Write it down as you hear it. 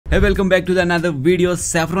Hey, welcome back to another video.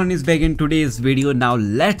 Saffron is back in today's video. Now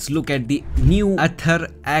let's look at the new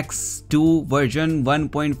AetherSX2 version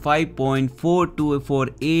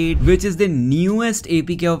 1.5.4248, which is the newest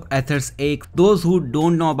APK of AetherSX. Those who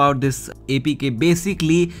don't know about this APK,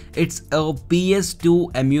 basically it's a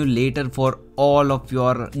PS2 emulator for all of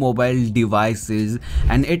your mobile devices,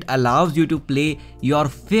 and it allows you to play your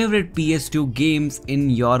favorite PS2 games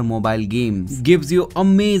in your mobile games. Gives you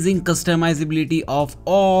amazing customizability of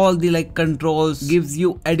all the controls, gives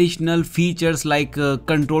you additional features like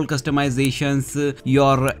control customizations,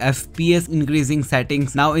 your FPS increasing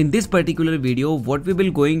settings. Now in this particular video, what we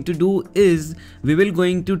will going to do is we will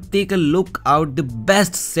going to take a look out the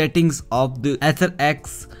best settings of the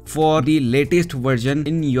AetherX for the latest version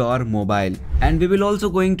in your mobile. And we will also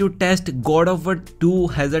going to test God of War 2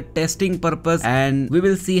 has a testing purpose, and we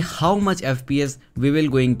will see how much FPS we will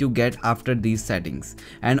going to get after these settings.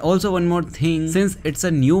 And also one more thing, since it's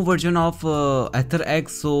a new version of AetherX,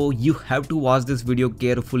 so you have to watch this video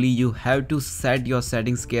carefully. You have to set your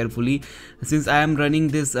settings carefully. Since I am running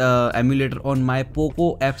this emulator on my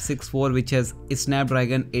Poco F64, which has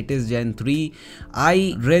Snapdragon 8 Gen 3,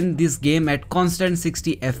 I ran this game at constant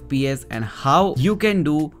 60 FPS, and how you can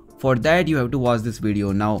do for that you have to watch this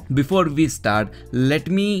video. Now before we start,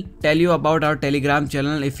 let me tell you about our Telegram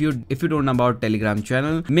channel. If you don't know about Telegram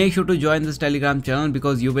channel, make sure to join this Telegram channel,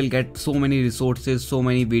 because you will get so many resources, so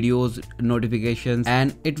many videos, notifications,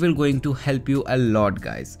 and it will going to help you a lot,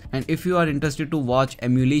 guys. And if you are interested to watch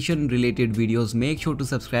emulation related videos, make sure to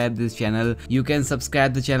subscribe this channel. You can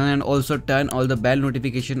subscribe the channel and also turn all the bell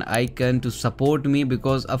notification icon to support me,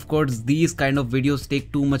 because of course these kind of videos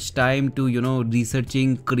take too much time to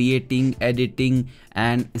researching, creating, editing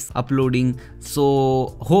and uploading.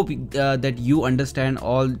 So hope that you understand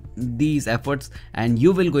all these efforts and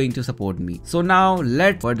you will going to support me. So now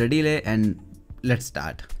let's further delay and let's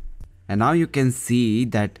start. And now you can see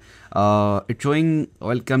that it's showing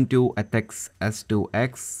welcome to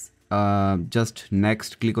AetherSX2X. Just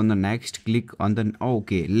next, click on the next, click on the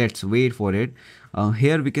okay, let's wait for it.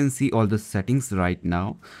 Here we can see all the settings right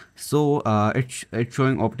now. So it's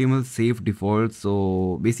showing optimal safe default.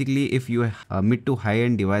 So basically if you mid to high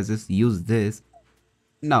end devices, use this.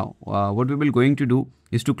 Now what we will going to do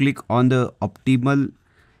is to click on the optimal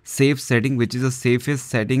safe setting, which is the safest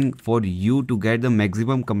setting for you to get the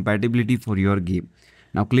maximum compatibility for your game.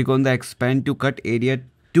 Now click on the expand to cut area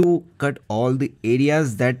to cut all the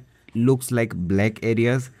areas that looks like black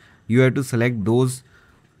areas. You have to select those.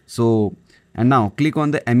 So and now click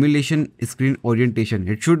on the emulation screen orientation.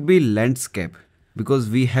 It should be landscape, because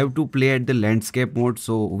we have to play at the landscape mode,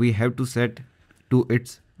 so we have to set to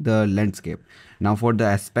the landscape. Now for the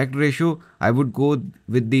aspect ratio, I would go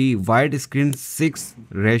with the widescreen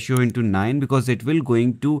 6:9, because it will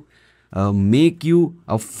going to make you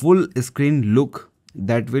a full screen look,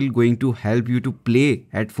 that will going to help you to play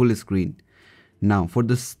at full screen. Now for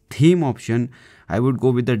this theme option, I would go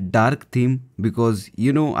with the dark theme, because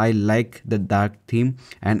I like the dark theme,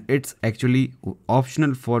 and it's actually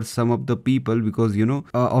optional for some of the people, because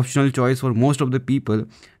optional choice for most of the people.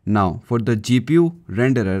 Now for the GPU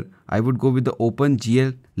renderer, I would go with the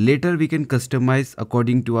OpenGL. Later we can customize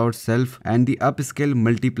according to ourselves, and the upscale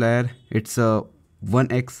multiplier, it's a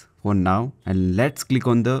 1x for now. And let's click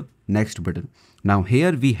on the next button. Now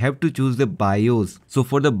here we have to choose the BIOS. So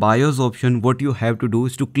for the BIOS option, what you have to do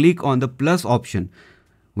is to click on the plus option.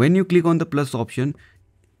 When you click on the plus option,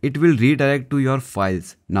 it will redirect to your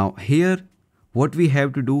files. Now here what we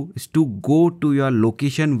have to do is to go to your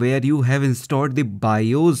location where you have installed the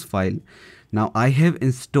BIOS file. Now I have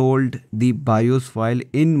installed the BIOS file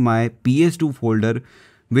in my PS2 folder,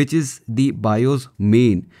 which is the BIOS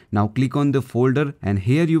main. Now click on the folder, and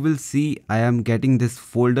here you will see I am getting this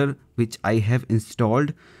folder which I have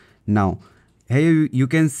installed. Now here you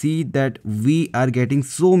can see that we are getting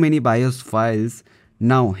so many BIOS files.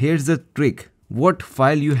 Now here's the trick. What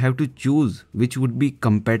file you have to choose which would be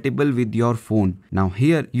compatible with your phone. Now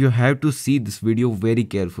here you have to see this video very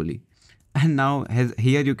carefully. And now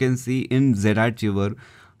here you can see in Z-Archiver.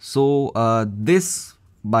 So this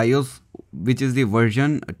BIOS, which is the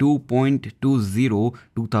version 2.20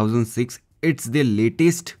 2006, it's the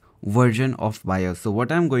latest version of BIOS. So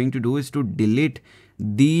what I'm going to do is to delete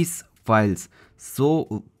these files,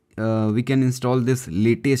 so we can install this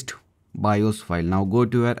latest BIOS file. Now go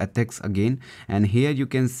to your AetherX again, and here you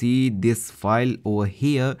can see this file over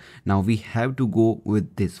here. Now we have to go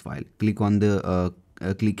with this file. Click on the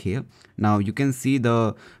click here. Now you can see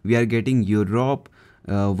we are getting Europe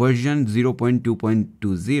version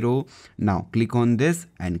 0.2.20. Now click on this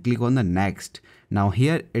and click on the next. Now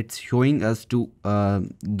here it's showing us to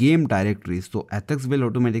game directory. So AetherSX will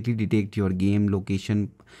automatically detect your game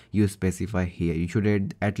location you specify here. You should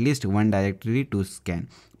add at least one directory to scan.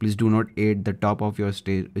 Please do not add the top of your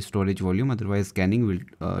storage volume, otherwise scanning will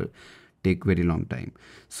take very long time.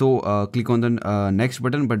 So click on the next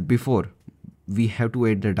button, but before we have to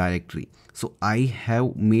add the directory. So I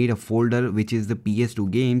have made a folder which is the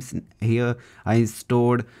PS2 games. Here I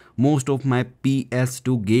stored most of my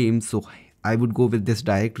PS2 games, so I would go with this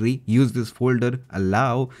directory, use this folder,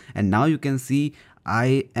 allow, and now you can see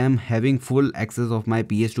I am having full access of my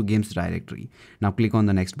PS2 games directory. Now click on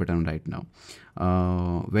the next button right now.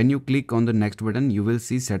 When you click on the next button, you will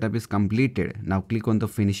see setup is completed. Now click on the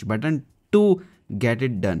finish button to get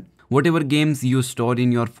it done. Whatever games you stored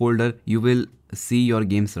in your folder, you will see your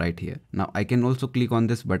games right here. Now I can also click on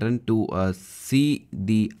this button to see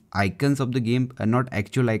the icons of the game, not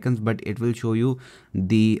actual icons, but it will show you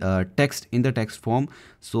the text in the text form.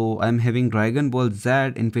 So I'm having Dragon Ball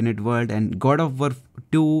Z, Infinite World, and God of War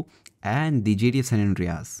 2, and the GTA San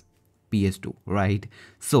Andreas PS2, right?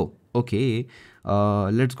 So okay,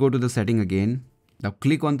 let's go to the setting again. Now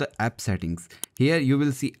click on the app settings. Here you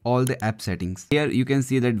will see all the app settings. Here you can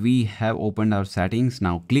see that we have opened our settings.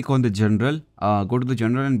 Now click on the general, go to the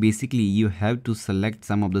general, and basically you have to select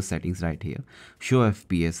some of the settings right here. Show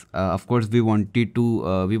FPS. Of course we want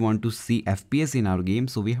to see FPS in our game,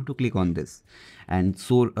 so we have to click on this. And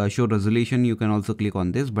so show resolution, you can also click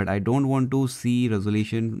on this, but I don't want to see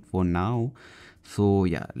resolution for now. So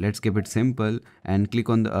yeah, let's keep it simple and click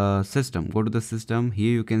on the system. Go to the system.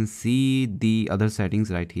 Here you can see the other settings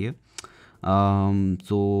right here.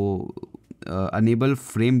 Enable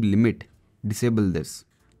frame limit, disable this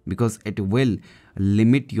because it will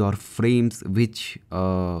limit your frames, which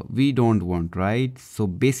we don't want, right? So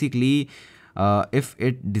basically if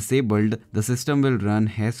it disabled, the system will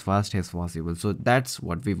run as fast as possible, so that's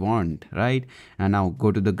what we want, right? And now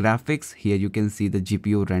go to the graphics. Here you can see the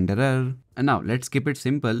GPU renderer. And now let's keep it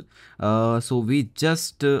simple. So we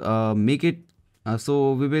just make it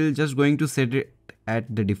so we will just going to set it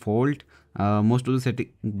at the default. Most of the setting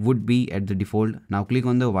would be at the default. Now click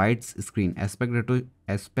on the wide screen.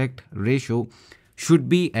 Aspect ratio should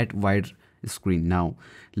be at wide screen. Now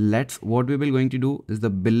what we will going to do is the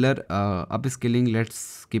builder upscaling.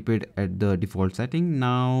 Let's keep it at the default setting.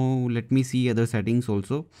 Now let me see other settings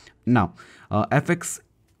also. Now FX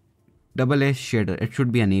double S shader, it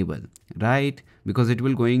should be enabled, right? Because it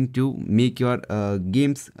will going to make your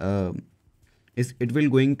games it will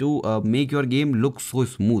going to make your game look so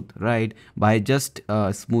smooth, right? By just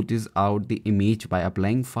smoothes out the image by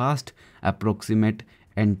applying fast approximate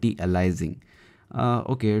anti-aliasing.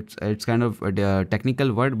 Okay, it's kind of a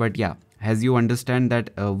technical word, but yeah, as you understand that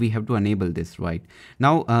we have to enable this, right?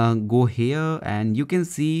 Now go here and you can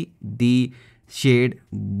see the shade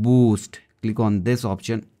boost. Click on this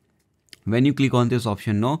option. When you click on this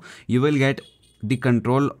option, no, you will get the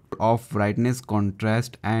control of brightness,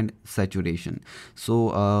 contrast, and saturation.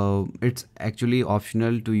 So it's actually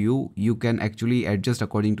optional to you. You can actually adjust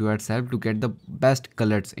according to yourself to get the best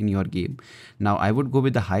colors in your game. Now I would go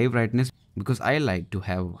with the high brightness because I like to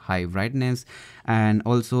have high brightness, and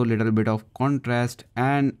also little bit of contrast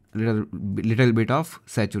and little bit of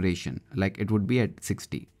saturation, like it would be at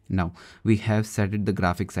 60. Now we have set it the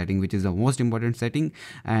graphic setting, which is the most important setting,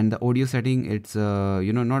 and the audio setting, it's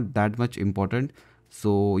not that much important.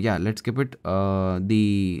 So yeah, let's keep it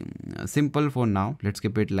the simple for now. Let's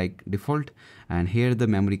keep it like default. And here the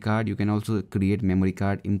memory card, you can also create memory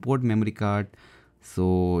card, import memory card.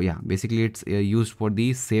 So yeah, basically it's used for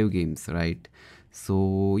the save games, right?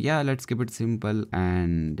 So yeah, let's keep it simple.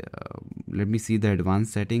 And let me see the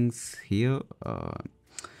advanced settings here.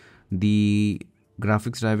 The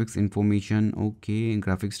graphics information, okay,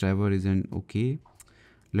 graphics driver isn't okay.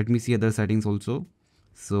 Let me see other settings also.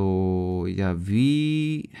 So yeah,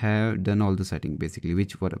 we have done all the settings basically,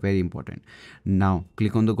 which were very important. Now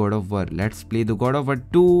click on the God of War. Let's play the God of War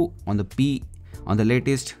 2 on the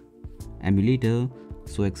latest emulator.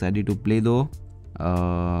 So excited to play though.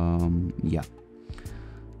 Yeah,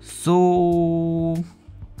 so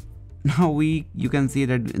now you can see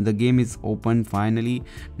that the game is open finally.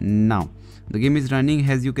 Now the game is running,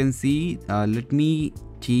 as you can see. Let me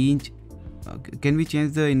change. Can we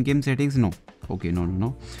change the in-game settings? No. Okay,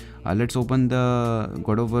 no. Let's open the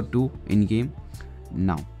God of War 2 in-game.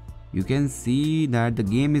 Now you can see that the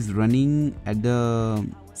game is running at the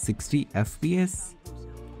 60 FPS.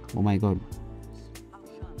 Oh my god,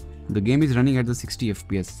 the game is running at the 60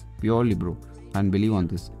 FPS purely, bro. Can't believe on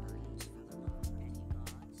this.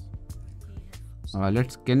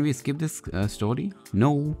 Can we skip this story?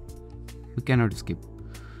 No, we cannot skip.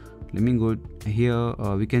 let me go here.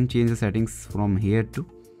 We can change the settings from here too.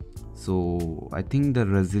 So I think the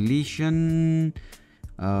resolution,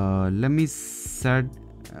 let me set,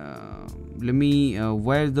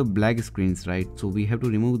 where's the black screens, right? So we have to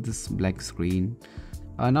remove this black screen.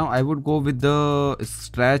 Now I would go with the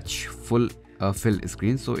stretch full fill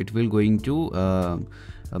screen, so it will going to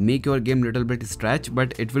make your game little bit stretch,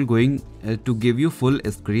 but it will going to give you full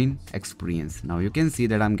screen experience. Now you can see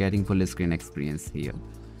that I'm getting full screen experience here.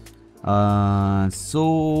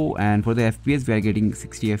 So, and for the FPS we are getting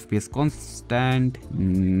 60 FPS constant.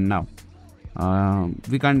 Now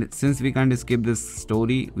we can't, since we can't skip this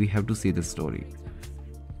story, we have to see the story.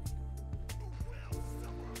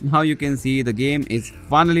 Now you can see the game is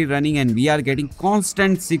finally running and we are getting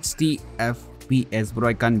constant 60 FPS, bro.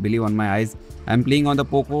 I can't believe on my eyes. I'm playing on the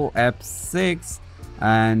Poco F6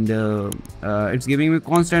 and it's giving me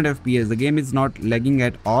constant FPS. The game is not lagging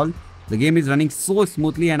at all. The game is running so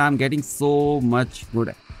smoothly and I'm getting so much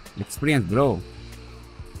good experience, bro.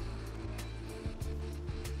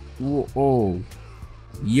 Oh,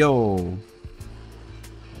 yo,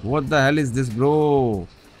 what the hell is this, bro?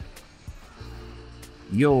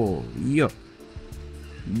 Yo.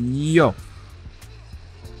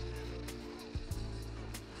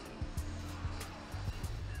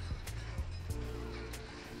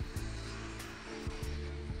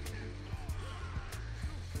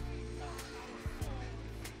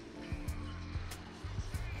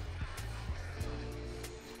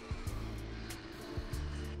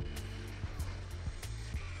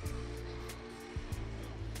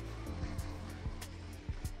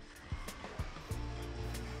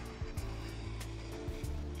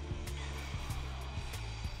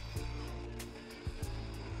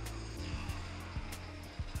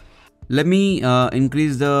 Let me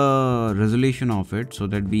increase the resolution of it so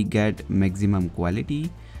that we get maximum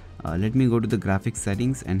quality. Let me go to the graphics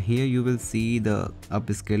settings and here you will see the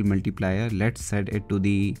upscale multiplier. Let's set it to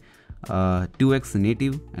the 2x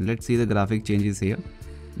native and let's see the graphic changes here.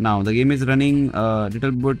 Now the game is running a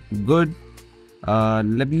little bit good.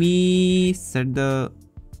 Let me set the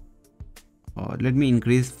let me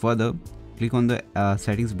increase further. Click on the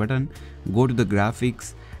settings button, go to the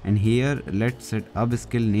graphics, and here let's set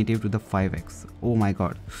upscale native to the 5x. Oh my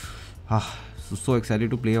god, so excited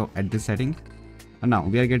to play at this setting. And now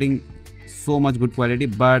we are getting so much good quality,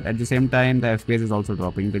 but at the same time the FPS is also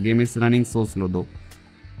dropping. The game is running so slow though.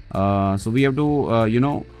 So we have to you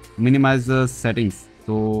know, minimize the settings.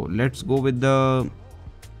 So let's go with the,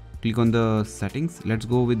 click on the settings, let's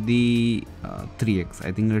go with the 3x.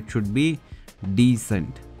 I think that should be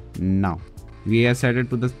decent. Now we have set it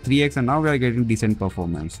to the 3x and now we are getting decent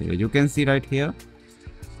performance here. You can see right here.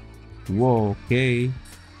 Whoa, okay,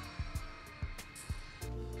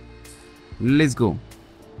 let's go,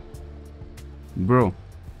 bro.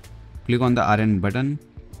 Click on the R1 button.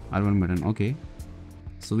 Okay,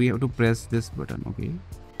 so we have to press this button. Okay,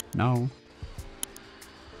 now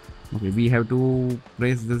we have to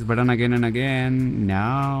press this button again and again.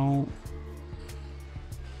 Now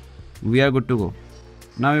we are good to go.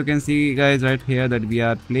 Now you can see guys right here that we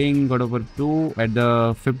are playing God of War 2 at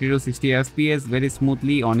the 50 to 60 FPS very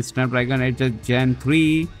smoothly on Snapdragon 8 Gen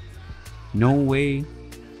 3. No way.